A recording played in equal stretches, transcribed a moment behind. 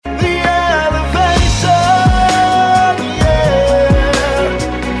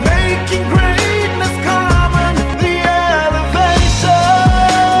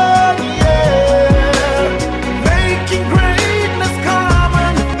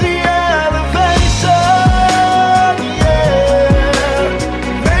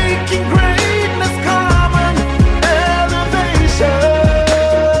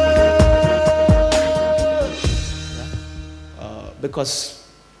Because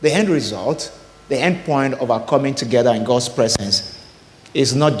the end result, the end point of our coming together in God's presence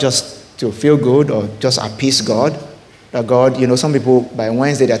is not just to feel good or just appease God. That God, some people by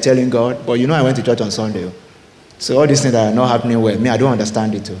Wednesday they're telling God, but I went to church on Sunday. So all these things that are not happening well, me, I don't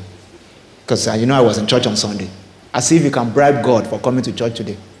understand it too. Because I was in church on Sunday. As if you can bribe God for coming to church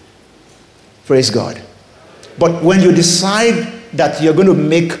today. Praise God. But when you decide that you're going to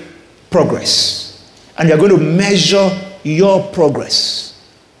make progress, and you're going to measure your progress,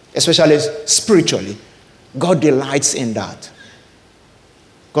 especially spiritually, God delights in that.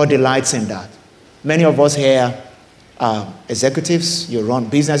 God delights in that. Many of us here are executives, you run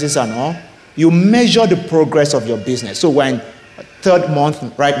businesses and all. You measure the progress of your business. So when third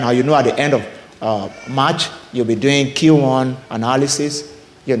month right now, at the end of March, you'll be doing Q1 analysis,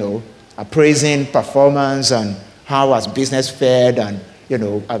 appraising performance and how has business fared and,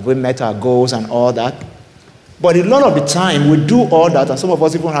 have we met our goals and all that. But a lot of the time, we do all that, and some of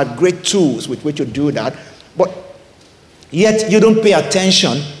us even have great tools with which to do that, but yet you don't pay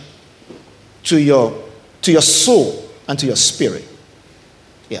attention to your soul and to your spirit.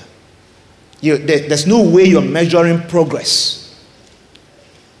 Yeah. There's no way you're measuring progress.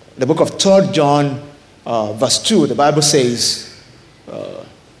 The book of 3 John, verse 2, the Bible says,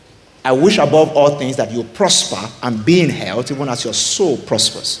 I wish above all things that you prosper and be in health, even as your soul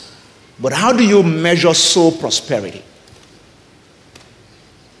prospers. But how do you measure soul prosperity?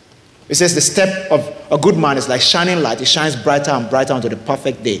 It says the step of a good man is like shining light. It shines brighter and brighter unto the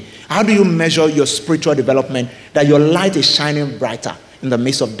perfect day. How do you measure your spiritual development, that your light is shining brighter in the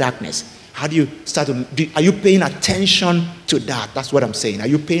midst of darkness? How do you are you paying attention to that? That's what I'm saying. Are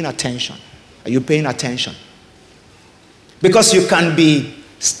you paying attention? Are you paying attention? Because you can be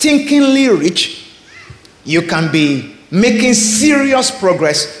stinkingly rich. You can be making serious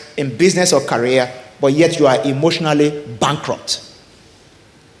progress in business or career, but yet you are emotionally bankrupt.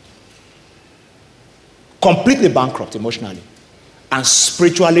 Completely bankrupt emotionally. And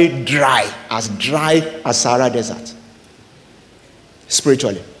spiritually dry as Sahara Desert.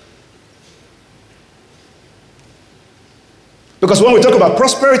 Spiritually. Because when we talk about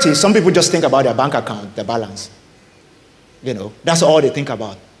prosperity, some people just think about their bank account, their balance. That's all they think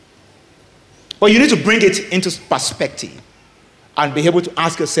about. But you need to bring it into perspective and be able to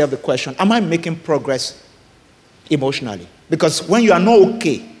ask yourself the question, am I making progress emotionally? Because when you are not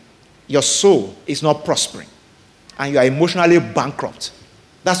okay, your soul is not prospering, and you are emotionally bankrupt.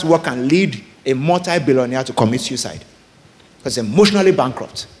 That's what can lead a multi-billionaire to commit suicide. Because emotionally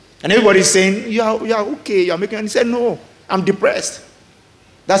bankrupt. And everybody's saying, you are okay, you're making, and he said, no, I'm depressed.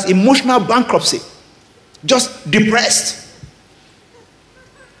 That's emotional bankruptcy. Just depressed.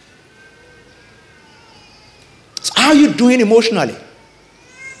 So how are you doing emotionally?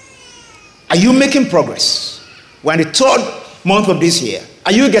 Are you making progress? We're in the 3rd month of this year.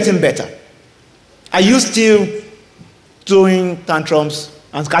 Are you getting better? Are you still throwing tantrums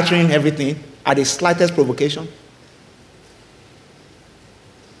and scattering everything at the slightest provocation?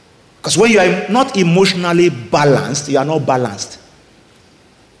 Because when you are not emotionally balanced, you are not balanced.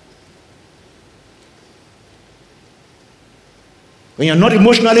 When you're not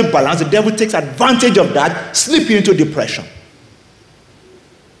emotionally balanced, the devil takes advantage of that, slip you into depression.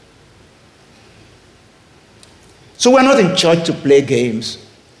 So we're not in church to play games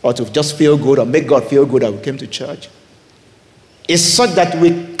or to just feel good or make God feel good that we came to church. It's such that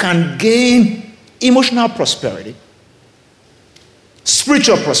we can gain emotional prosperity,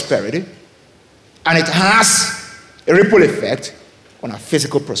 spiritual prosperity, and it has a ripple effect on our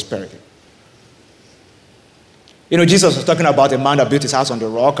physical prosperity. Jesus was talking about a man that built his house on the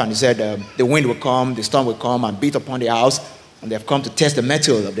rock, and he said the wind will come, the storm will come and beat upon the house, and they have come to test the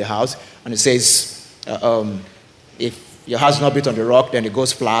metal of the house. And it says, if your house is not built on the rock, then it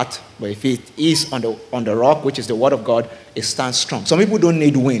goes flat. But if it is on the rock, which is the word of God, it stands strong. Some people don't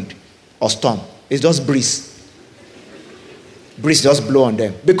need wind or storm. It's just breeze. Breeze just blow on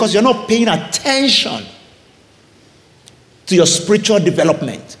them. Because you're not paying attention to your spiritual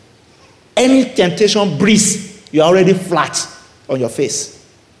development. Any temptation, breeze, you're already flat on your face.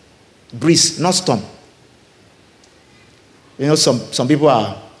 Breeze, not storm. Some people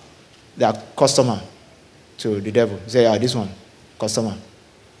they are customer to the devil. Say, this one, customer.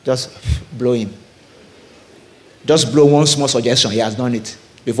 Just blow him. Just blow one small suggestion. He has done it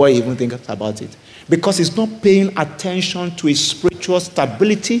before he even thinks about it. Because he's not paying attention to his spiritual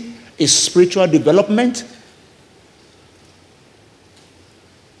stability, his spiritual development.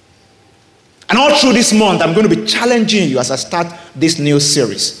 And all through this month, I'm going to be challenging you as I start this new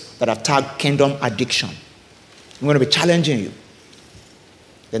series that I've tagged Kingdom Addiction. I'm going to be challenging you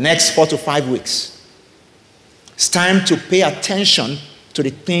the next 4 to 5 weeks. It's time to pay attention to the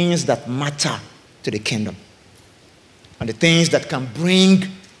things that matter to the kingdom and the things that can bring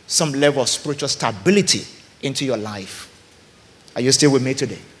some level of spiritual stability into your life. Are you still with me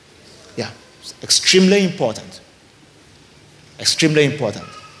today? Yeah, it's extremely important. Extremely important.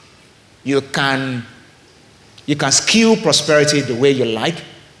 You can skew prosperity the way you like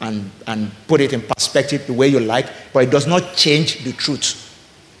and put it in perspective the way you like, but it does not change the truth.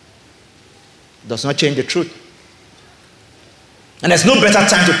 It does not change the truth. And there's no better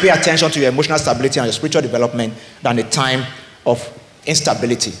time to pay attention to your emotional stability and your spiritual development than the time of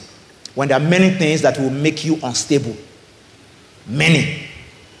instability, when there are many things that will make you unstable. Many.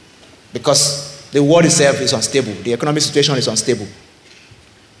 Because the world itself is unstable. The economic situation is unstable.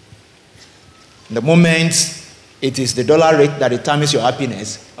 In the moment it is the dollar rate that determines your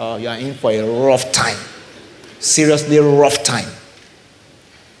happiness, you are in for a rough time. Seriously rough time.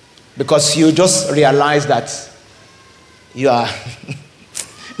 Because you just realize that you are,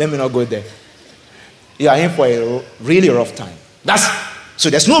 let me not go there. You are in for a really rough time. So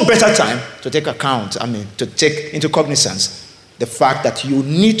there's no better time to take into cognizance the fact that you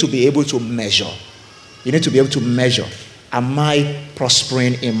need to be able to measure. You need to be able to measure, am I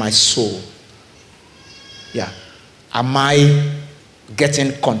prospering in my soul? Yeah. Am I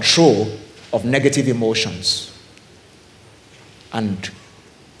getting control of negative emotions? And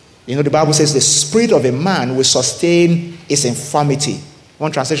the Bible says the spirit of a man will sustain his infirmity.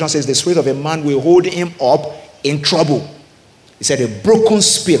 One translation says the spirit of a man will hold him up in trouble. He said a broken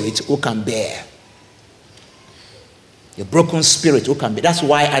spirit who can bear. A broken spirit who can bear. That's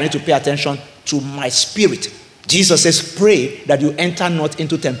why I need to pay attention to my spirit. Jesus says pray that you enter not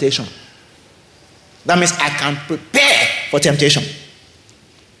into temptation. That means I can prepare for temptation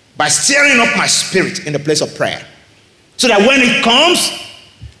by stirring up my spirit in the place of prayer. So that when it comes,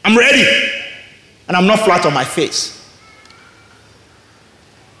 I'm ready. And I'm not flat on my face.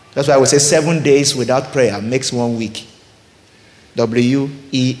 That's why I would say 7 days without prayer makes 1 week.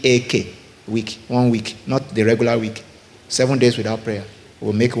 W-E-A-K. Week. 1 week. Not the regular week. 7 days without prayer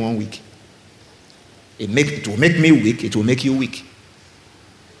will make 1 week. It will make me weak. It will make you weak.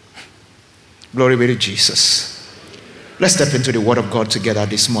 Glory be to Jesus. Let's step into the Word of God together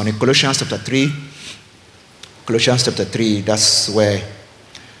this morning. Colossians chapter 3. Colossians chapter 3, that's where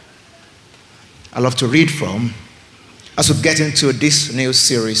I love to read from as we get into this new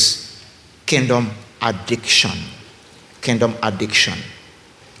series, Kingdom Addiction. Kingdom Addiction.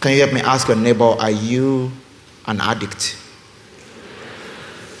 Can you help me ask your neighbor, are you an addict?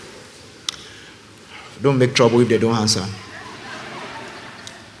 Don't make trouble if they don't answer.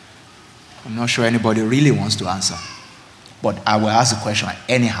 I'm not sure anybody really wants to answer, but I will ask the question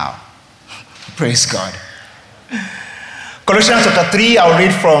anyhow. Praise God. Colossians chapter 3, I'll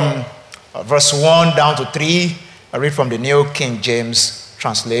read from verse 1 down to 3. I read from the New King James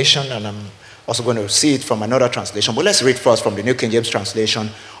translation, and I'm also going to see it from another translation. But let's read first from the New King James translation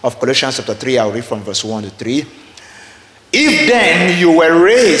of Colossians chapter 3. I'll read from verse 1 to 3. If then you were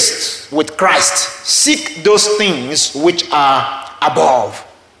raised with Christ, seek those things which are above,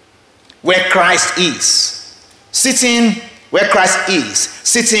 where Christ is, sitting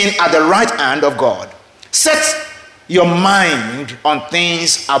at the right hand of God. Set your mind on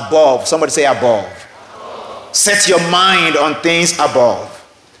things above. Somebody say above. Set your mind on things above,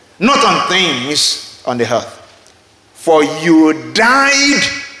 not on things on the earth. For you died,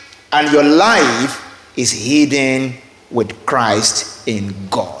 and your life is hidden with Christ in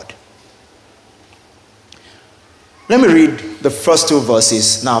God. Let me read the first 2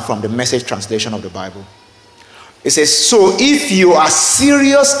 verses now from the Message translation of the Bible. It says, so if you are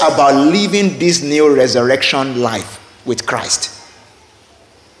serious about living this new resurrection life with Christ,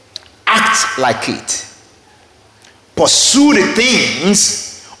 act like it. Pursue the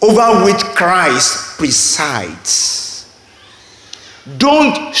things over which Christ presides.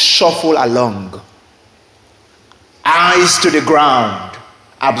 Don't shuffle along, eyes to the ground,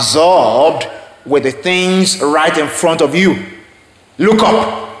 absorbed with the things right in front of you. Look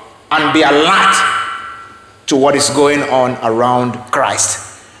up and be alert to what is going on around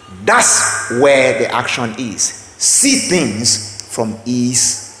Christ. That's where the action is. See things from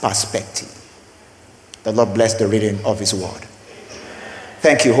his perspective. The Lord bless the reading of his word.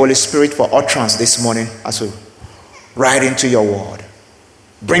 Thank you, Holy Spirit, for utterance this morning as we ride into your word.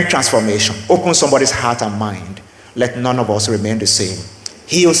 Bring transformation. Open somebody's heart and mind. Let none of us remain the same.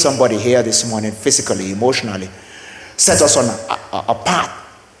 Heal somebody here this morning, physically, emotionally. Set us on a path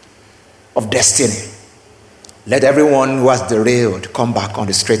of destiny. Let everyone who has derailed come back on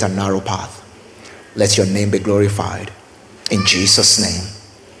the straight and narrow path. Let your name be glorified. In Jesus' name.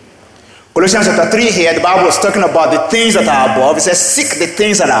 Colossians chapter 3 here, the Bible is talking about the things that are above. It says, seek the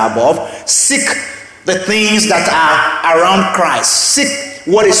things that are above. Seek the things that are around Christ. Seek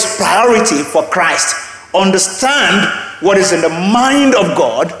what is priority for Christ. Understand what is in the mind of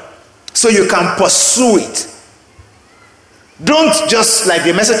God so you can pursue it. Don't just, like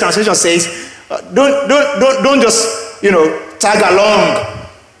the Message translation says, don't just, tag along.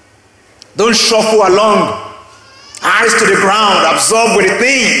 Don't shuffle along. Eyes to the ground, absorb with the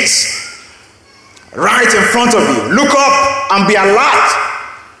things right in front of you. Look up and be alert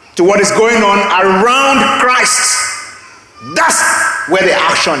to what is going on around Christ. That's where the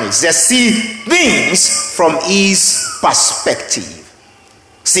action is. They see things from his perspective.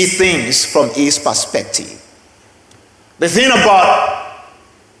 See things from his perspective. The thing about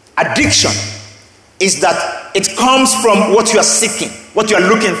addiction is that it comes from what you are seeking, what you are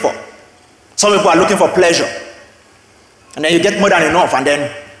looking for. Some people are looking for pleasure. And then you get more than enough, and then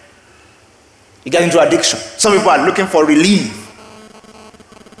you get into addiction. Some people are looking for relief.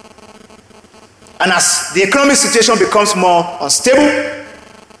 And as the economic situation becomes more unstable,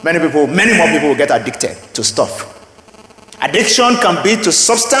 many more people will get addicted to stuff. Addiction can be to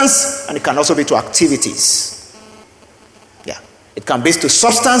substance, and it can also be to activities. Yeah, it can be to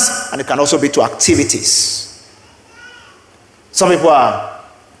substance, and it can also be to activities. Some people are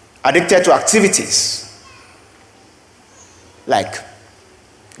addicted to activities like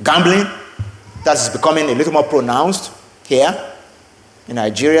gambling. That is becoming a little more pronounced here in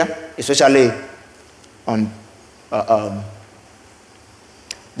Nigeria, especially on how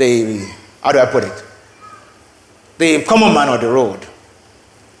do I put it? The common man on the road.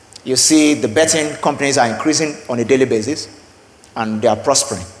 You see the betting companies are increasing on a daily basis, and they are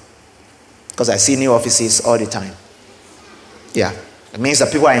prospering because I see new offices all the time. Yeah, it means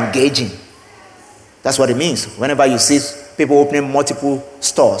that people are engaging. That's what it means. Whenever you see people opening multiple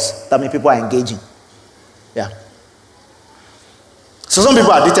stores, that means people are engaging. Yeah. So some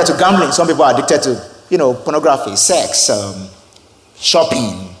people are addicted to gambling. Some people are addicted to, pornography, sex,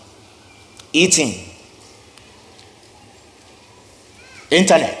 shopping, eating,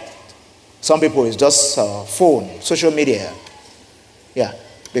 internet. Some people it's just phone, social media. Yeah.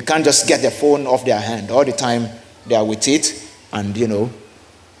 They can't just get their phone off their hand. All the time they are with it, and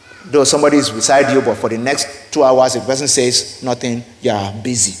though somebody is beside you, but for the next 2 hours, if the person says nothing, you are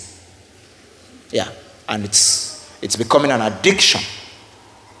busy. Yeah, and it's becoming an addiction.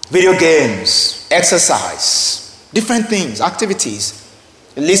 Video games, exercise, different things, activities.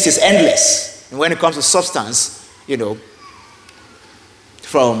 The list is endless. And when it comes to substance,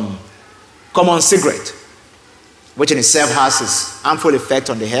 from common cigarette, which in itself has its harmful effect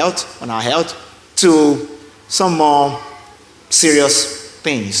on our health, to some more serious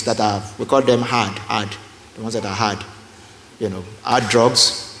things that we call them hard, the ones that are hard, hard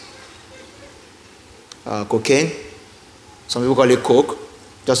drugs, cocaine. Some people call it coke,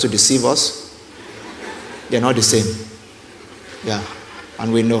 just to deceive us. They're not the same. Yeah,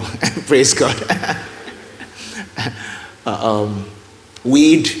 and we know. Praise God.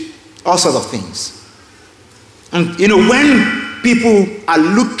 Weed, all sorts of things. And when people are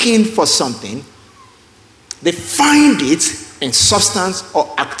looking for something, they find it in substance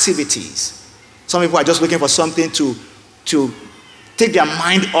or activities. Some people are just looking for something to take their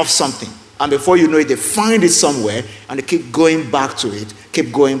mind off something. And before you know it, they find it somewhere and they keep going back to it.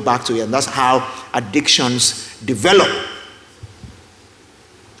 And that's how addictions develop.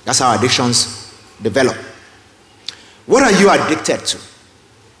 What are you addicted to?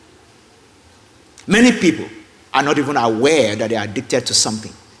 Many people are not even aware that they are addicted to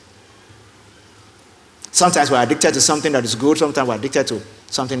something. Sometimes we're addicted to something that is good. Sometimes we're addicted to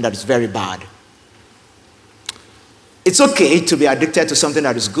something that is very bad. It's okay to be addicted to something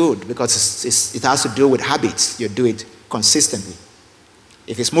that is good because it has to do with habits. You do it consistently.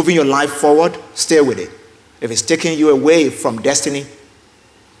 If it's moving your life forward, stay with it. If it's taking you away from destiny,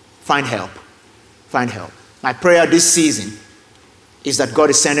 find help. My prayer this season is that God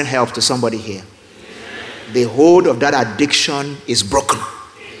is sending help to somebody here. The hold of that addiction is broken.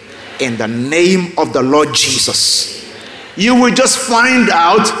 In the name of the Lord Jesus. You will just find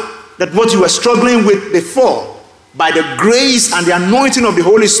out that what you were struggling with before, by the grace and the anointing of the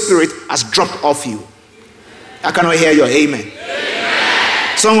Holy Spirit, has dropped off you. I cannot hear your amen.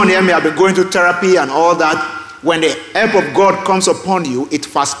 Someone here may have been going through therapy and all that. When the help of God comes upon you, it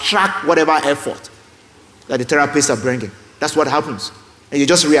fast tracks whatever effort that the therapists are bringing. That's what happens. And you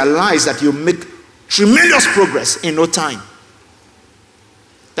just realize that you make tremendous progress in no time.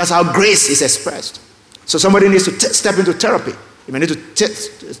 That's how grace is expressed. So somebody needs to step into therapy. You may need to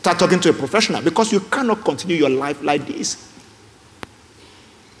start talking to a professional because you cannot continue your life like this.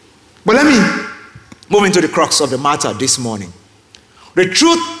 But let me move into the crux of the matter this morning. The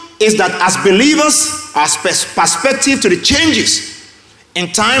truth is that as believers, our perspective to the changes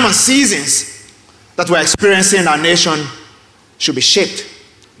in time and seasons that we're experiencing in our nation should be shaped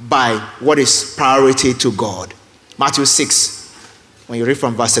by what is priority to God. Matthew 6, when you read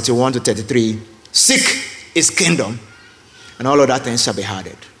from verse 31 to 33, seek his kingdom, and all other things shall be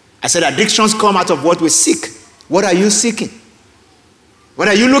added. I said addictions come out of what we seek. What are you seeking? What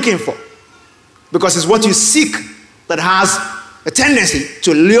are you looking for? Because it's what you seek that has a tendency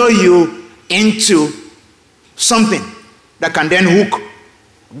to lure you into something that can then hook.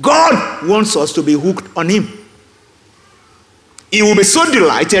 God wants us to be hooked on him. He will be so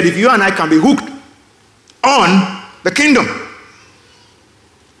delighted if you and I can be hooked on the kingdom.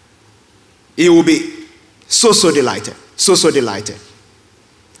 He will be so delighted. So delighted.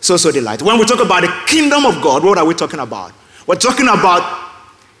 So delighted. When we talk about the kingdom of God, what are we talking about? We're talking about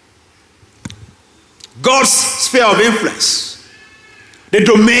God's sphere of influence, the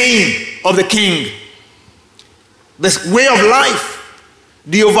domain of the king, this way of life,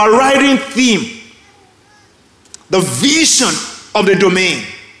 the overriding theme, the vision of the domain.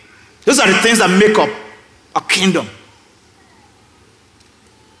 Those are the things that make up a kingdom.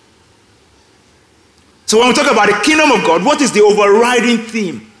 So when we talk about the kingdom of God, what is the overriding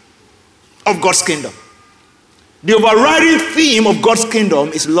theme of God's kingdom? The overriding theme of God's kingdom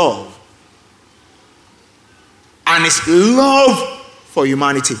is love. And it's love for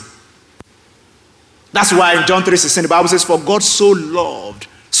humanity. That's why in John 3:16 the Bible says, for God so loved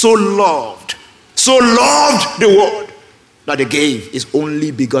the world that he gave his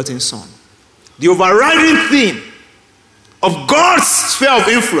only begotten son. The overriding theme of God's sphere of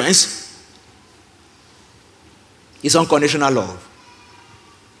influence is unconditional love.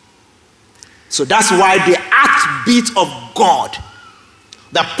 So that's why the heartbeat of God,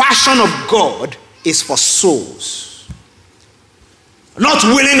 the passion of God, is for souls. Not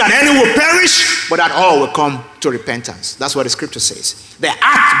willing that any will perish, but that all will come to repentance. That's what the scripture says. The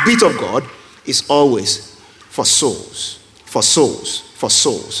heartbeat of God is always for souls. For souls. For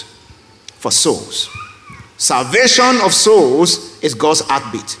souls. For souls. Salvation of souls is God's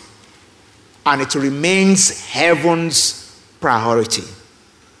heartbeat. And it remains heaven's priority.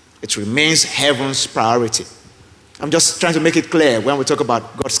 It remains heaven's priority. I'm just trying to make it clear when we talk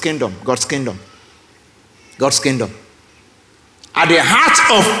about God's kingdom. God's kingdom. God's kingdom. At the heart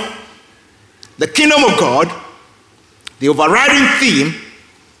of the kingdom of God, the overriding theme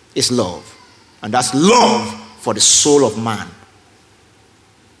is love. And that's love for the soul of man.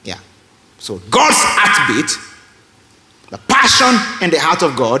 Yeah. So God's heartbeat, the passion in the heart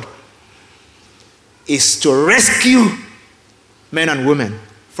of God, is to rescue men and women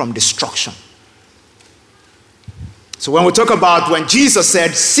from destruction. So when we talk about when Jesus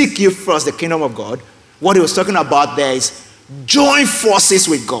said, seek ye first the kingdom of God, what he was talking about there is join forces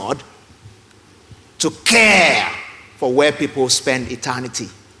with God to care for where people spend eternity,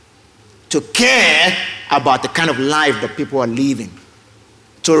 to care about the kind of life that people are living,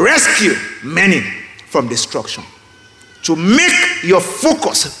 to rescue many from destruction, to make your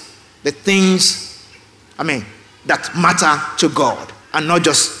focus the things, that matter to God, and not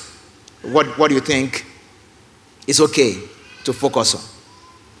just what do you think is okay to focus on.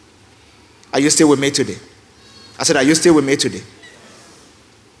 Are you still with me today? I said, are you still with me today?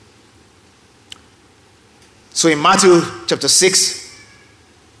 So in Matthew chapter 6,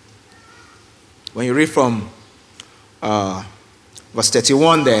 when you read from verse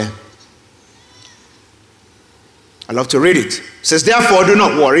 31 there, I love to read it. It says, therefore do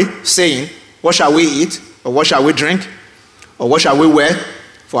not worry, saying, what shall we eat? Or what shall we drink? Or what shall we wear?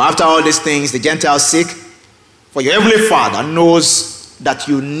 For after all these things the Gentiles seek. For your heavenly Father knows that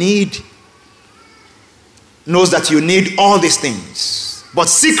you need all these things. But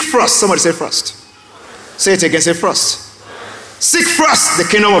seek first. Somebody say first. Say it again. Say first. Seek first the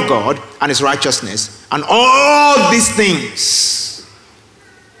kingdom of God and his righteousness, and all these things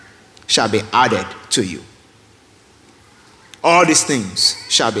shall be added to you. All these things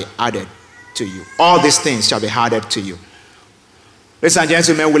shall be added to you. All these things shall be added to you. Ladies and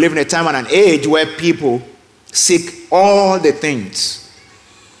gentlemen, we live in a time and an age where people seek all the things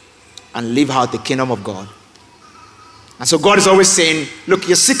and live out the kingdom of God. And so God is always saying, look,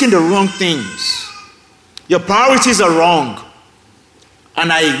 you're seeking the wrong things. Your priorities are wrong.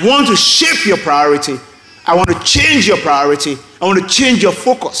 And I want to shape your priority. I want to change your priority. I want to change your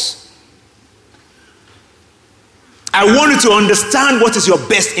focus. I want you to understand what is your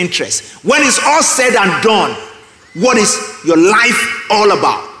best interest. When it's all said and done, what is your life all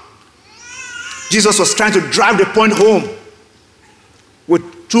about? Jesus was trying to drive the point home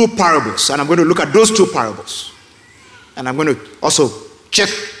with two parables, and I'm going to look at those two parables. And I'm going to also check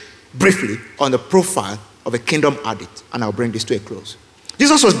briefly on the profile of a kingdom addict, and I'll bring this to a close.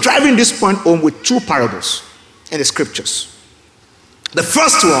 Jesus was driving this point home with two parables in the scriptures. The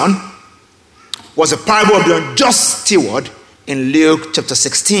first one was a parable of the unjust steward in Luke chapter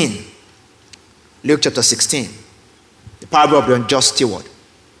 16. Luke chapter 16. The parable of the unjust steward.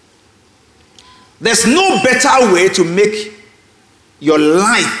 There's no better way to make your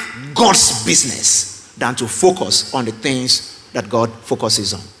life God's business than to focus on the things that God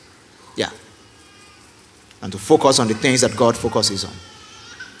focuses on. Yeah. And to focus on the things that God focuses on.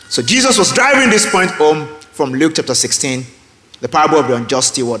 So Jesus was driving this point home from Luke chapter 16, the parable of the unjust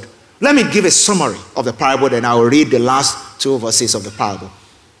steward. Let me give a summary of the parable, then I will read the last two verses of the parable.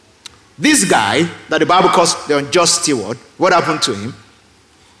 This guy that the Bible calls the unjust steward, what happened to him?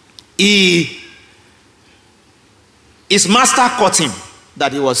 His master caught him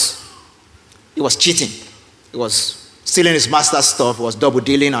that he was cheating. He was stealing his master's stuff, he was double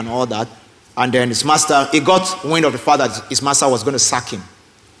dealing and all that. And then his master, he got wind of the fact that his master was going to sack him.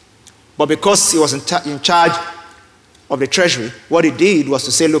 But because he was in charge of the treasury, what he did was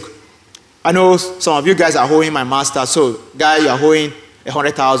to say, look, I know some of you guys are owing my master, so guy, you are owing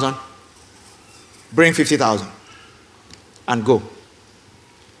 100,000, bring 50,000 and go.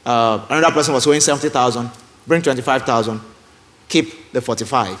 Another person was owing 70,000, bring 25,000, keep the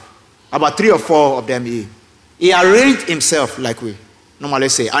 45. About 3 or 4 of them, he arranged himself like we normally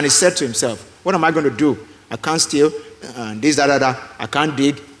say, and he said to himself, what am I going to do? I can't steal, this, I can't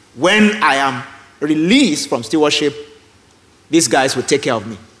dig. When I am released from stewardship, these guys will take care of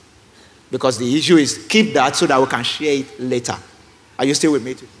me. Because the issue is keep that so that we can share it later. Are you still with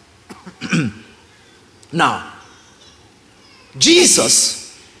me? Now,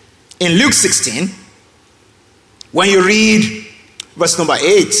 Jesus, in Luke 16, when you read verse number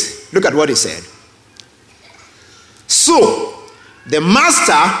 8, look at what he said. So, the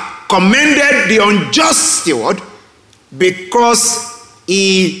master commended the unjust steward because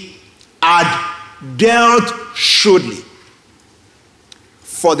he had dealt shrewdly.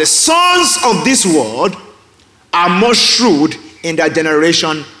 For the sons of this world are more shrewd in their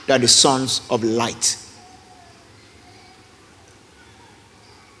generation than the sons of light.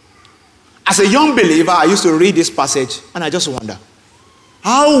 As a young believer, I used to read this passage and I just wonder,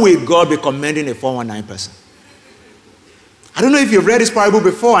 how will God be commending a 419 person? I don't know if you've read this parable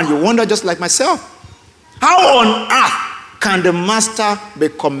before and you wonder just like myself. How on earth can the master be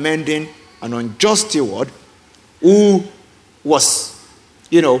commending an unjust steward who was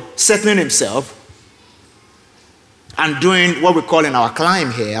settling himself and doing what we call in our climb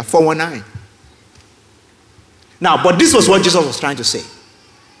here, 419. Now, but this was what Jesus was trying to say.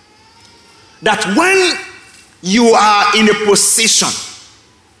 That when you are in a position,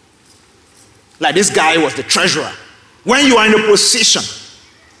 like this guy was the treasurer, when you are in a position,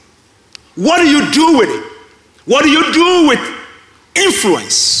 what do you do with it? What do you do with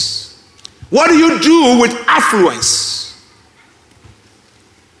influence? What do you do with affluence?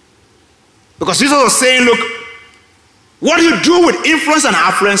 Because Jesus was saying, look, what you do with influence and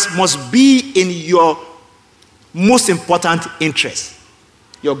affluence must be in your most important interest,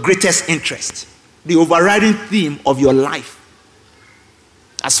 your greatest interest, the overriding theme of your life.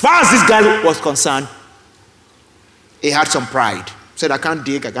 As far as this guy was concerned, he had some pride. Said, I can't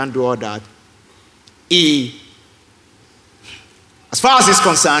dig, I can't do all that. As far as he's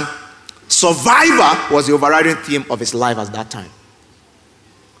concerned, survivor was the overriding theme of his life at that time.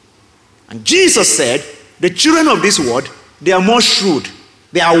 And Jesus said, the children of this world, they are more shrewd.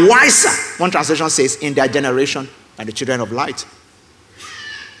 They are wiser, one translation says, in their generation than the children of light.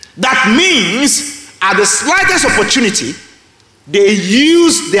 That means, at the slightest opportunity, they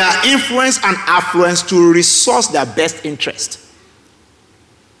use their influence and affluence to resource their best interest.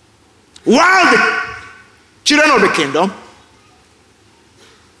 While the children of the kingdom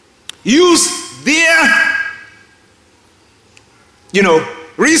use their,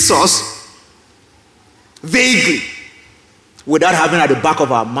 resource vaguely, without having at the back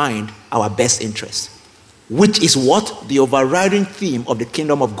of our mind our best interest, which is what? The overriding theme of the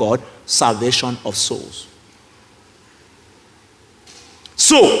kingdom of God, salvation of souls.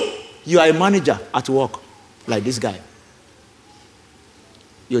 So, you are a manager at work, like this guy.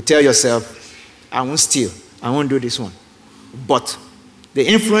 You tell yourself, I won't steal, I won't do this one. But the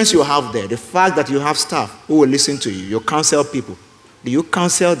influence you have there, the fact that you have staff who will listen to you, you counsel people, do you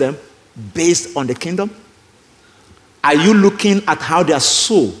counsel them based on the kingdom? Are you looking at how their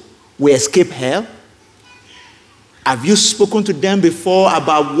soul will escape hell? Have you spoken to them before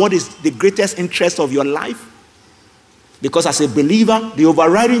about what is the greatest interest of your life? Because as a believer, the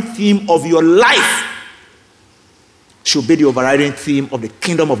overriding theme of your life should be the overriding theme of the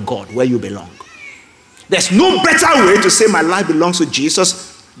kingdom of God, where you belong. There's no better way to say my life belongs to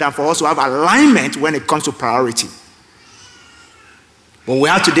Jesus than for us to have alignment when it comes to priority. But we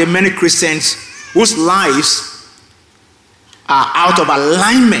have today many Christians whose lives are out of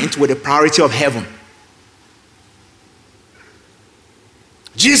alignment with the priority of heaven.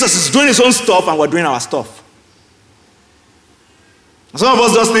 Jesus is doing his own stuff and we're doing our stuff. Some of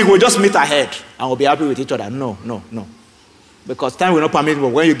us just think we'll just meet ahead and we'll be happy with each other. No. Because time will not permit, but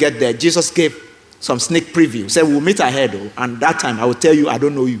when you get there, Jesus gave some sneak preview. Said, we'll meet ahead, and that time I will tell you, I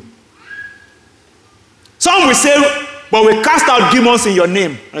don't know you. Some will say, but we cast out demons in your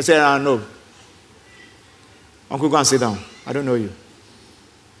name. And I say, no. Uncle, go and sit down. I don't know you.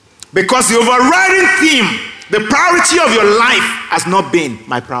 Because the overriding theme, the priority of your life has not been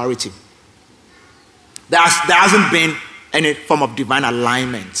my priority. There hasn't been any form of divine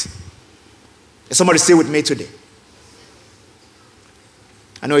alignment. Is somebody stay with me today?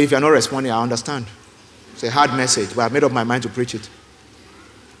 I know if you're not responding, I understand. It's a hard message, but I've made up my mind to preach it.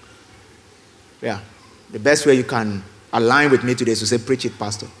 Yeah. The best way you can align with me today is to say, preach it,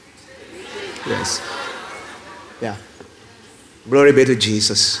 Pastor. Yes. Yeah. Glory be to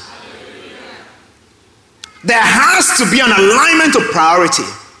Jesus. There has to be an alignment of priority.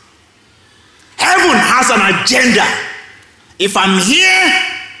 Heaven has an agenda. If I'm here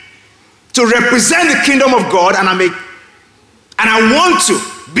to represent the kingdom of God and I want to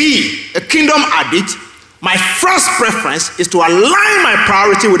be a kingdom addict, my first preference is to align my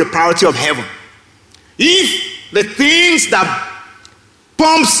priority with the priority of heaven. If the things that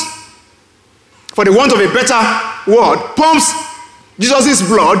pumps, for the want of a better word, pumps Jesus'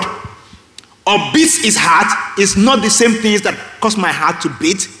 blood or beats his heart is not the same things that cause my heart to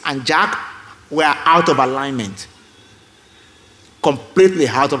beat and jack, we are out of alignment. Completely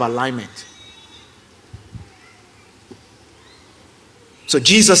out of alignment. So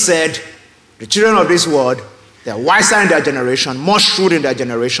Jesus said, the children of this world, they are wiser in their generation, more shrewd in their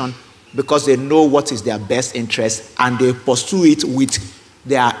generation, because they know what is their best interest and they pursue it with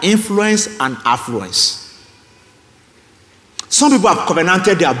their influence and affluence. Some people have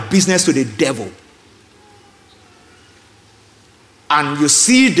covenanted their business to the devil. And you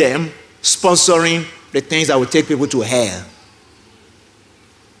see them sponsoring the things that will take people to hell.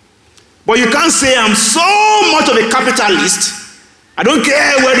 But you can't say, I'm so much of a capitalist. I don't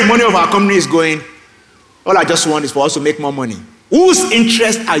care where the money of our company is going. All I just want is for us to make more money. Whose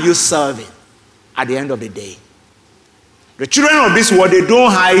interest are you serving at the end of the day? The children of this world, they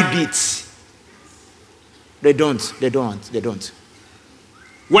don't hide it. They don't.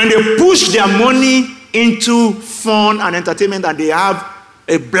 When they push their money into fun and entertainment and they have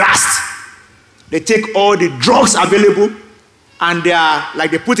a blast, they take all the drugs available and they are, like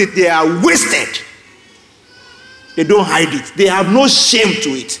they put it, they are wasted. They don't hide it. They have no shame to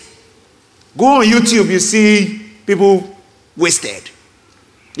it. Go on YouTube, you see people wasted.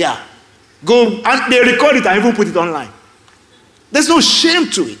 Yeah. Go, and they record it and even put it online. There's no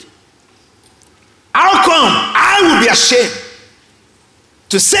shame to it. How come I will be ashamed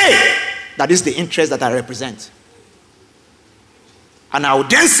to say that is the interest that I represent? And I would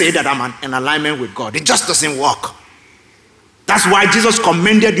then say that I'm in alignment with God. It just doesn't work. That's why Jesus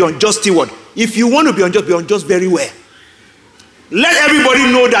commended the unjust steward. If you want to be unjust very well. Let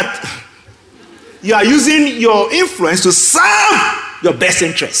everybody know that you are using your influence to serve your best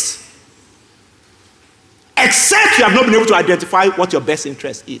interest. Except you have not been able to identify what your best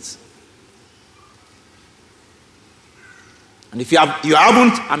interest is. And if you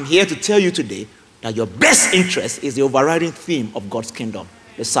haven't, I'm here to tell you today that your best interest is the overriding theme of God's kingdom,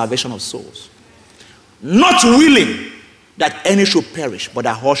 the salvation of souls. Not willing that any should perish, but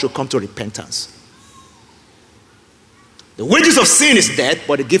that all should come to repentance. The wages of sin is death,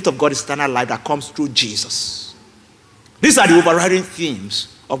 but the gift of God is eternal life that comes through Jesus. These are the overriding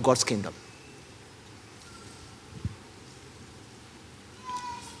themes of God's kingdom.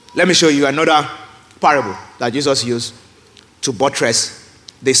 Let me show you another parable that Jesus used to buttress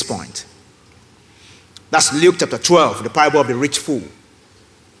this point. That's Luke chapter 12, the parable of the rich fool.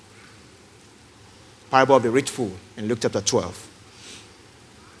 Parable of the rich fool in Luke chapter 12.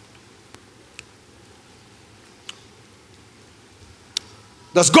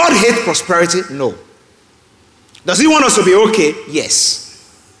 Does God hate prosperity? No. Does he want us to be okay?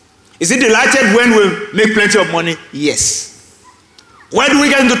 Yes. Is he delighted when we make plenty of money? Yes. Where do we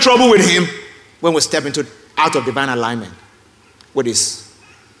get into trouble with him? When we step out of divine alignment with his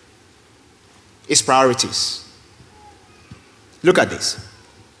priorities. Look at this.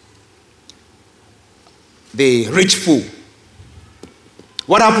 the rich fool.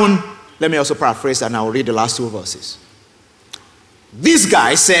 What happened? Let me also paraphrase and I'll read the last 2 verses. This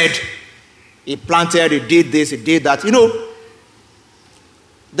guy said he planted, he did this, he did that. You know,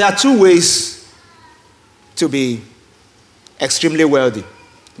 there are 2 ways to be extremely wealthy.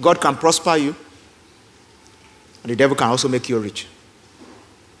 God can prosper you, and the devil can also make you rich.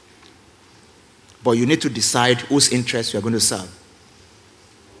 But you need to decide whose interest you are going to serve.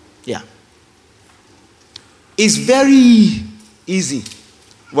 Yeah. It's very easy.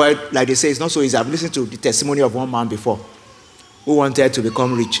 Well, like they say, it's not so easy. I've listened to the testimony of one man before who wanted to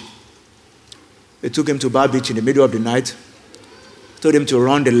become rich. They took him to Bar Beach in the middle of the night, told him to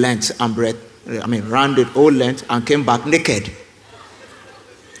run the length and breadth, run the whole length, and came back naked.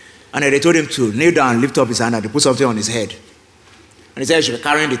 And then they told him to kneel down and lift up his hand and they put something on his head. And he said he should be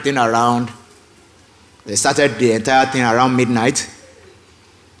carrying the thing around. They started the entire thing around midnight.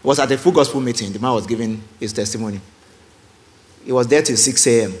 It was at a full gospel meeting. The man was giving his testimony. He was there till 6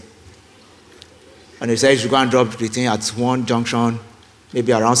 a.m. And he said he should go and drop the thing at one junction,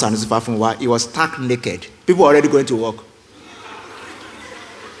 maybe around San Lucifer from where he was stark naked. People were already going to work.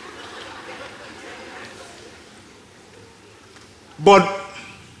 But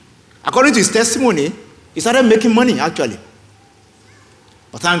according to his testimony, he started making money actually.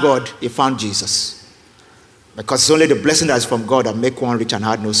 But thank God he found Jesus. Because it's only the blessing that is from God that make one rich and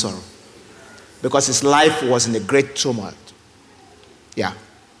had no sorrow. Because his life was in a great tumult. Yeah.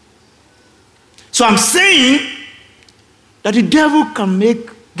 So I'm saying that the devil can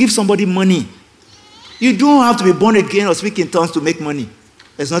give somebody money. You don't have to be born again or speak in tongues to make money.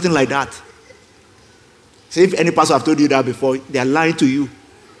 There's nothing like that. See, if any pastor have told you that before, they are lying to you.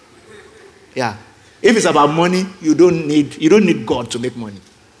 Yeah. If it's about money, you don't need God to make money.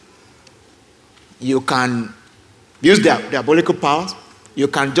 You can use their diabolical powers. You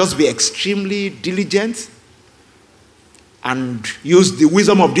can just be extremely diligent and use the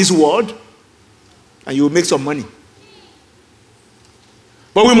wisdom of this world, and you will make some money.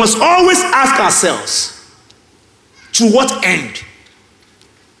 But we must always ask ourselves, to what end?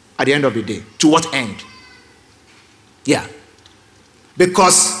 At the end of the day, to what end? Yeah.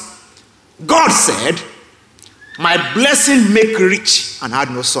 Because God said, my blessing make rich and add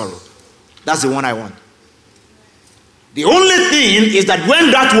no sorrow. That's the one I want. The only thing is that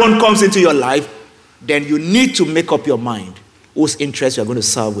when that one comes into your life, then you need to make up your mind whose interest you're going to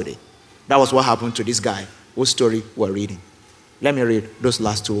serve with it. That was what happened to this guy whose story we're reading. Let me read those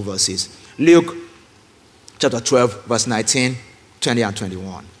last 2 verses. Luke chapter 12, verse 19, 20 and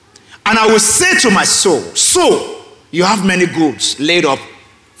 21. And I will say to my soul, soul, you have many goods laid up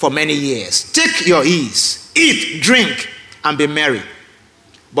for many years. Take your ease, eat, drink, and be merry.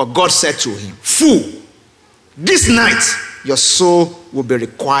 But God said to him, fool, this night your soul will be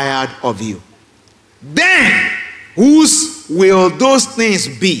required of you. Then whose will those things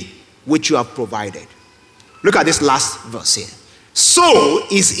be which you have provided? Look at this last verse here. So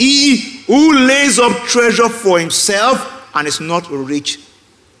is he who lays up treasure for himself and is not rich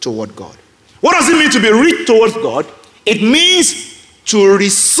toward God. What does it mean to be rich towards God? It means to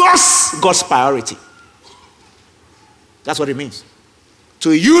resource God's priority. That's what it means.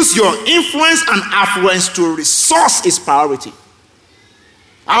 To use your influence and affluence to resource his priority.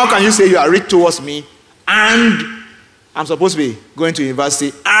 How can you say you are rich towards me and I'm supposed to be going to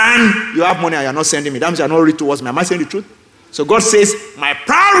university and you have money and you're not sending me? That means you're not rich towards me. Am I saying the truth? So God says, my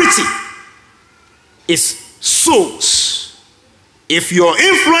priority is souls. If your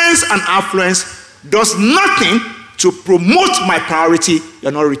influence and affluence does nothing to promote my priority,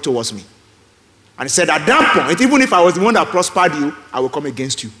 you're not rich towards me. And he said, at that point, even if I was the one that prospered you, I will come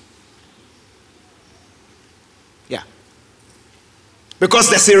against you. Yeah. Because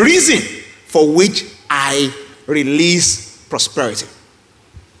there's a reason for which I release prosperity.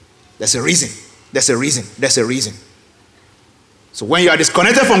 There's a reason. There's a reason. There's a reason. So when you are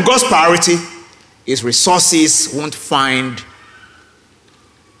disconnected from God's priority, his resources won't fund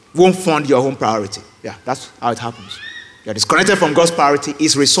your own priority. Yeah, that's how it happens. You are disconnected from God's priority,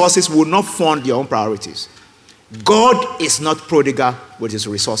 his resources will not fund your own priorities. God is not prodigal with his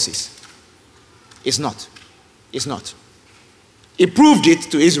resources. It's not. It's not. He proved it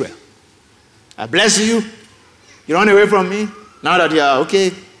to Israel. I bless you. You run away from me. Now that you are okay,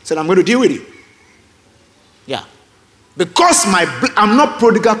 he said, I'm going to deal with you. Yeah. Because I'm not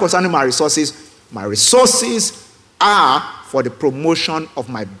prodigal concerning my resources are for the promotion of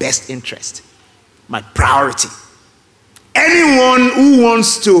my best interest, my priority. Anyone who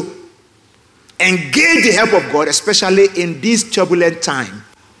wants to engage the help of God, especially in this turbulent time,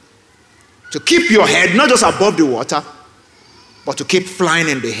 to keep your head not just above the water, but to keep flying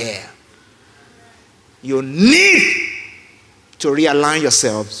in the air. You need to realign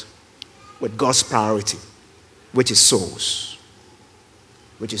yourselves with God's priority, which is souls.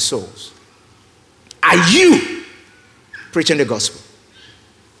 Which is souls. Are you preaching the gospel?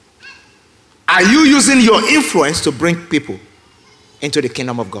 Are you using your influence to bring people into the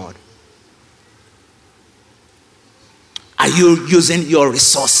kingdom of God? Are you using your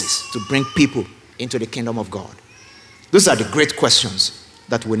resources to bring people into the kingdom of God? Those are the great questions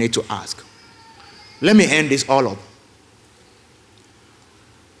that we need to ask. Let me end this all up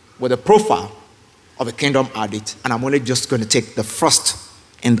with a profile of a kingdom addict, and I'm only just going to take the first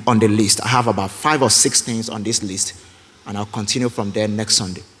on the list. I have about 5 or 6 things on this list, and I'll continue from there next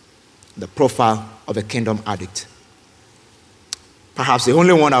Sunday. The profile of a kingdom addict. Perhaps the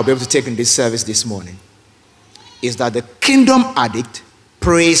only one I'll be able to take in this service this morning is that the kingdom addict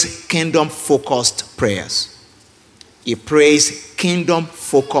prays kingdom-focused prayers. He prays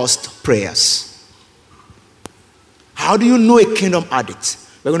kingdom-focused prayers. How do you know a kingdom addict?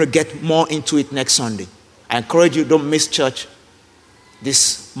 We're going to get more into it next Sunday. I encourage you, don't miss church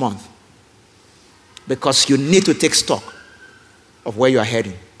this month, because you need to take stock of where you are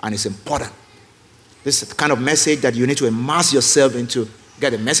heading, and it's important. This is the kind of message that you need to immerse yourself into.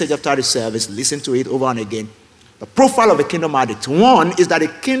 Get a message after the service, listen to it over and again. The profile of a kingdom addict. One is that a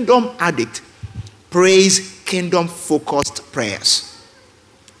kingdom addict prays kingdom-focused prayers.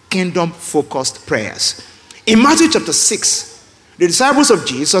 Kingdom-focused prayers. In Matthew chapter 6, the disciples of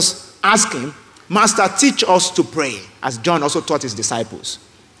Jesus asked him, Master, teach us to pray, as John also taught his disciples.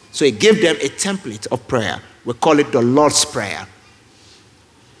 So he gave them a template of prayer. We call it the Lord's Prayer.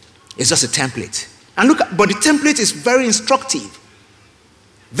 It's just a template. And look, but the template is very instructive.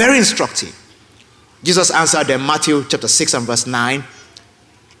 Very instructive. Jesus answered them, Matthew chapter 6 and verse 9.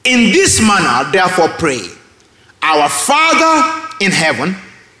 In this manner, therefore, pray. Our Father in heaven,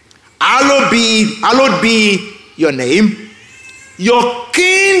 hallowed be your name. Your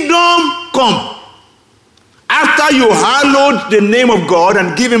kingdom come. After you hallowed the name of God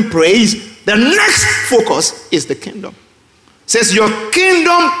and give him praise, the next focus is the kingdom. It says, your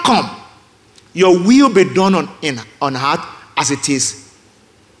kingdom come. Your will be done on earth as it is.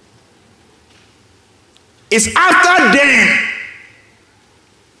 It's after then,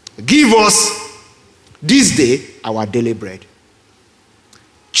 give us this day our daily bread.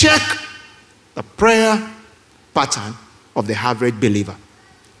 Check the prayer pattern of the average believer.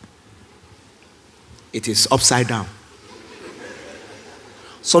 It is upside down.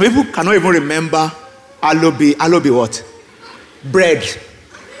 Some people cannot even remember alobi what? Bread.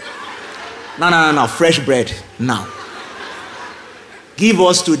 No, fresh bread now. Give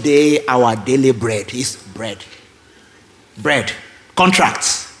us today our daily bread. It's bread. Bread.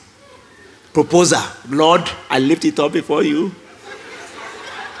 Contracts. Proposal. Lord, I lift it up before you.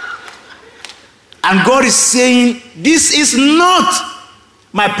 And God is saying, this is not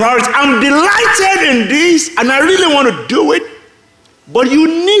my priority. I'm delighted in this, and I really want to do it. But you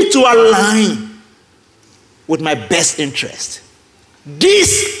need to align with my best interest.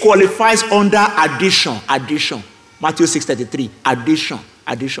 This qualifies under addition. Matthew 6:33.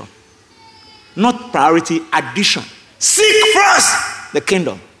 Addition. Not priority, addition. Seek first the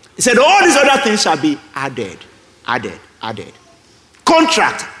kingdom. He said, all these other things shall be added.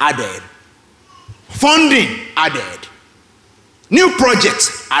 Contract added. Funding added. New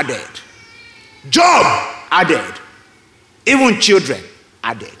projects added. Job added. Even children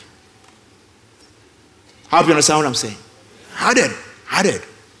added. I hope you understand what I'm saying. Added.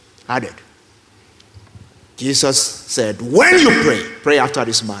 Jesus said, when you pray after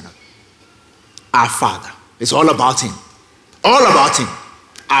this manner. Our Father. It's all about him. All about him.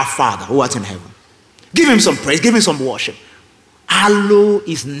 Our Father who art in heaven. Give him some praise. Give him some worship. Hallow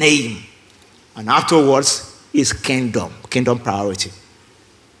his name. And afterwards, his kingdom. Kingdom priority.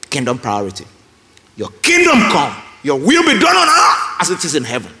 Kingdom priority. Your kingdom come. Your will be done on earth as it is in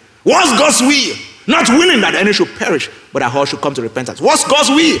heaven. What's God's will? Not willing that any should perish, but that all should come to repentance. What's God's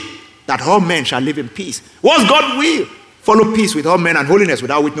will? That all men shall live in peace. What's God's will? Follow peace with all men and holiness,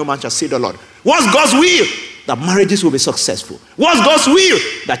 without which no man shall see the Lord. What's God's will? That marriages will be successful. What's God's will?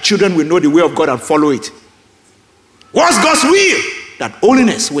 That children will know the way of God and follow it. What's God's will? That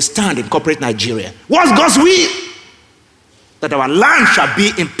holiness will stand in corporate Nigeria. What's God's will? That our land shall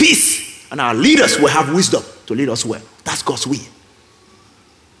be in peace and our leaders will have wisdom to lead us well. That's God's will.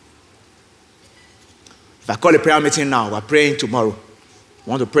 If I call a prayer meeting now, we're praying tomorrow.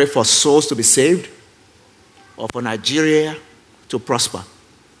 Want to pray for souls to be saved or for Nigeria to prosper.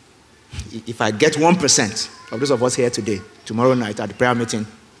 If I get 1% of those of us here today, tomorrow night at the prayer meeting,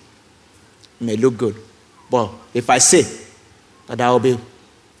 it may look good. But if I say that there will be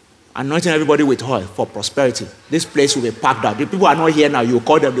anointing everybody with oil for prosperity. This place will be packed out. The people are not here now. You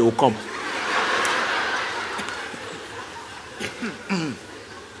call them, they will come.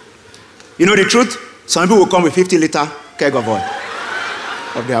 You know the truth? Some people will come with 50-liter keg of oil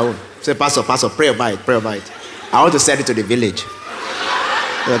of their own. Say, Pastor, pray about it, pray about it. I want to send it to the village.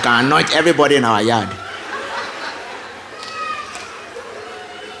 We can anoint everybody in our yard.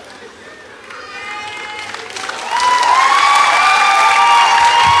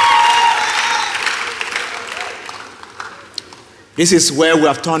 This is where we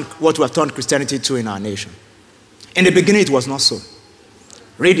have turned what we have turned Christianity to in our nation. In the beginning, it was not so.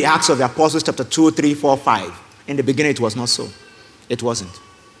 Read the Acts of the Apostles, chapter 2, 3, 4, 5. In the beginning, it was not so. It wasn't.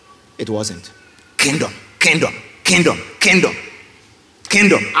 It wasn't. Kingdom, kingdom, kingdom, kingdom,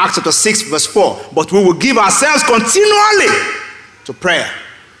 kingdom. Acts chapter 6, verse 4. But we will give ourselves continually to prayer.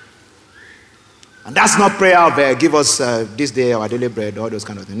 And that's not prayer of give us this day our daily bread, all those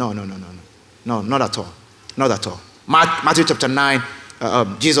kind of things. No, not at all. Not at all. Matthew chapter 9,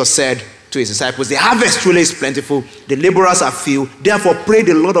 Jesus said to his disciples, the harvest truly is plentiful, the laborers are few, therefore pray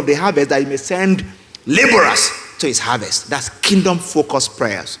the Lord of the harvest that he may send laborers to his harvest. That's kingdom-focused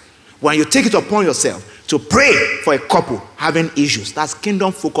prayers. When you take it upon yourself to pray for a couple having issues, that's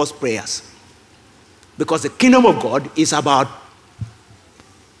kingdom-focused prayers. Because the kingdom of God is about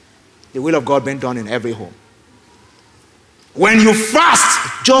the will of God being done in every home. When you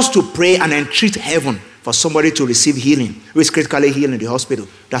fast just to pray and entreat heaven for somebody to receive healing, who is critically ill in the hospital,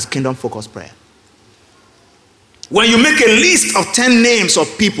 that's kingdom-focused prayer. When you make a list of 10 names of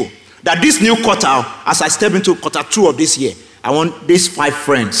people that this new quarter, as I step into quarter 2 of this year, I want these 5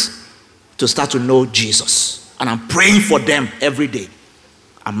 friends to start to know Jesus. And I'm praying for them every day.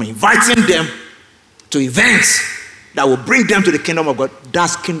 I'm inviting them to events that will bring them to the kingdom of God.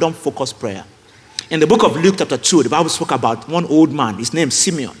 That's kingdom-focused prayer. In the book of Luke chapter 2, the Bible spoke about one old man. His name is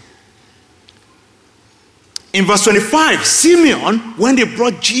Simeon. In verse 25, Simeon, when they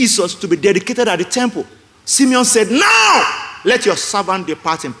brought Jesus to be dedicated at the temple, Simeon said, now let your servant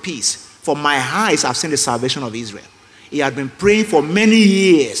depart in peace, for my eyes have seen the salvation of Israel. He had been praying for many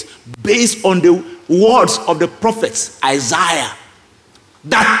years based on the words of the prophets Isaiah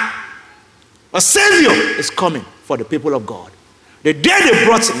that a Savior is coming for the people of God. The day they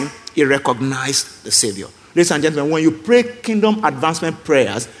brought him, he recognized the Savior. Ladies and gentlemen, when you pray kingdom advancement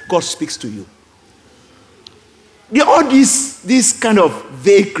prayers, God speaks to you. All this kind of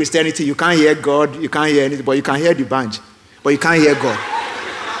vague Christianity, you can't hear God, you can't hear anything, but you can hear the bunch, but you can't hear God.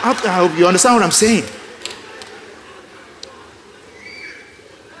 I hope you understand what I'm saying.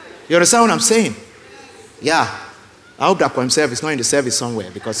 You understand what I'm saying? Yeah. I hope that for himself is not in the service somewhere,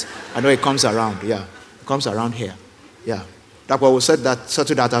 because I know it comes around. Yeah. It comes around here. Yeah. That's why we'll settle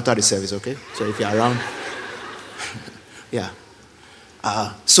that after the service, okay? So if you're around. Yeah.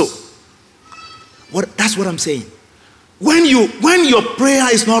 That's what I'm saying. When your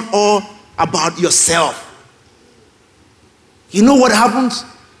prayer is not all about yourself, you know what happens?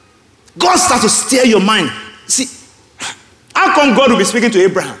 God starts to steer your mind. See, how come God will be speaking to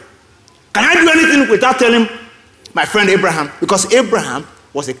Abraham? Can I do anything without telling my friend Abraham? Because Abraham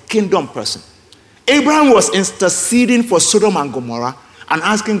was a kingdom person. Abraham was interceding for Sodom and Gomorrah and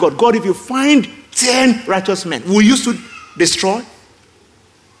asking God, God, if you find 10 righteous men, will you still destroy?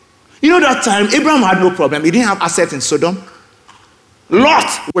 You know that time, Abraham had no problem. He didn't have assets in Sodom.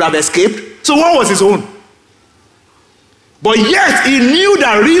 Lot would have escaped. So what was his own? But yet, he knew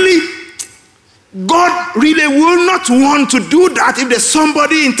that really, God really will not want to do that if there's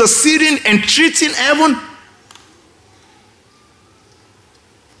somebody interceding and treating heaven.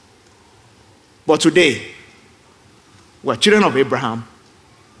 But today, we're children of Abraham,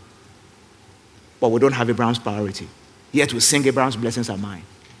 but we don't have Abraham's priority. Yet we sing Abraham's blessings are mine.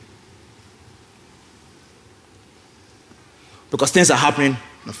 Because things are happening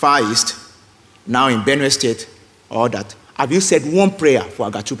in the Far East, now in Benue State, all that. Have you said one prayer for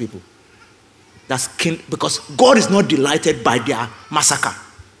Agatu people? That's because God is not delighted by their massacre.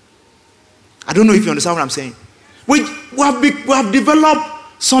 I don't know if you understand what I'm saying. We have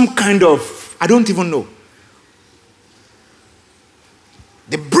developed some kind of, I don't even know.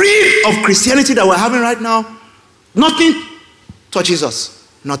 The breed of Christianity that we're having right now, nothing touches us.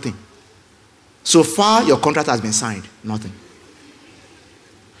 Nothing. So far, your contract has been signed. Nothing.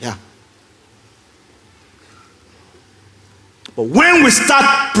 Yeah. But when we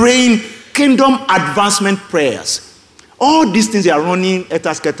start praying kingdom advancement prayers, all these things they are running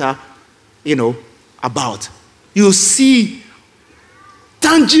etasketa, about, you see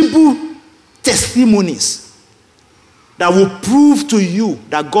tangible testimonies that will prove to you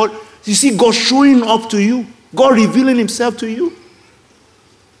that God, you see God showing up to you, God revealing himself to you.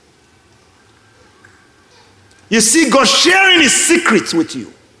 You see God sharing his secrets with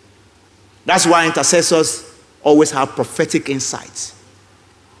you. That's why intercessors always have prophetic insights.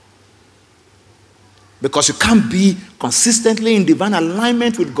 Because you can't be consistently in divine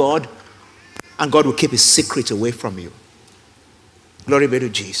alignment with God, and God will keep his secrets away from you. Glory be to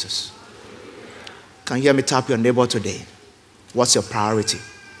Jesus. Can you hear me tap your neighbor today? What's your priority?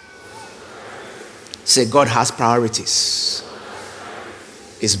 Say, God has priorities.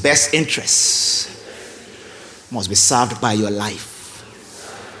 His best interests must be served by your life.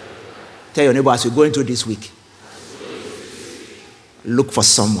 Tell your neighbor, as you go into this week, look for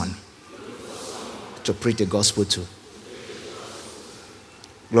someone to preach the gospel to.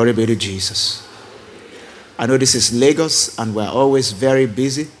 Glory be to Jesus. I know this is Lagos and we're always very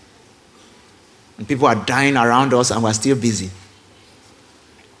busy. And people are dying around us and we're still busy.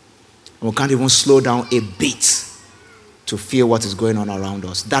 And we can't even slow down a bit to feel what is going on around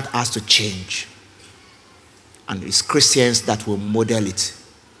us. That has to change. And it's Christians that will model it.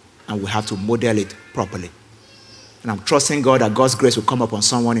 And we have to model it properly. And I'm trusting God that God's grace will come upon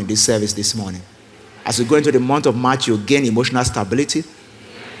someone in this service this morning. As we go into the month of March, you'll gain emotional stability.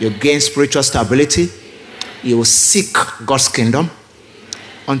 You'll gain spiritual stability. You will seek God's kingdom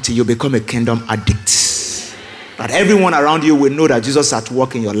until you become a kingdom addict. That everyone around you will know that Jesus is at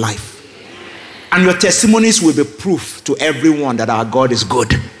work in your life. And your testimonies will be proof to everyone that our God is good.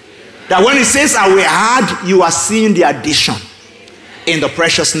 That when he says, I will add, you are seeing the addition. In the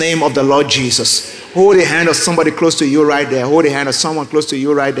precious name of the Lord Jesus. Hold the hand of somebody close to you right there. Hold the hand of someone close to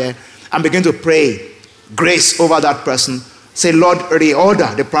you right there. And begin to pray grace over that person. Say, Lord,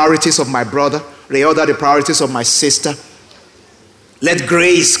 reorder the priorities of my brother. Reorder the priorities of my sister. Let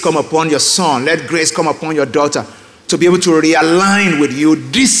grace come upon your son. Let grace come upon your daughter to be able to realign with you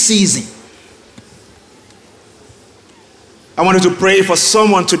this season. I wanted to pray for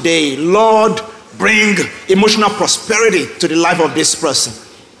someone today. Lord, bring emotional prosperity to the life of this person.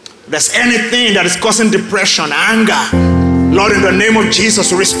 If there's anything that is causing depression, anger, Lord, in the name of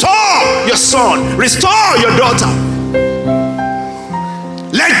Jesus, restore your son, restore your daughter.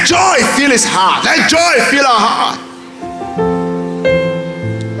 Let joy fill his heart. Let joy fill our heart.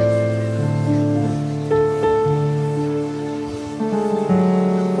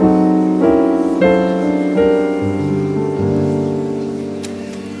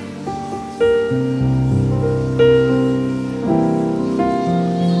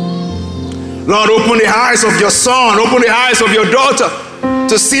 Lord, open the eyes of your son, open the eyes of your daughter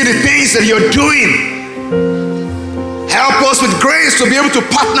to see the things that you're doing. Help us with grace to be able to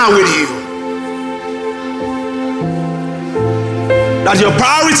partner with you. That your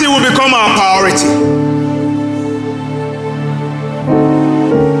priority will become our priority.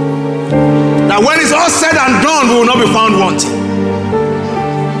 That when it's all said and done, we will not be found wanting.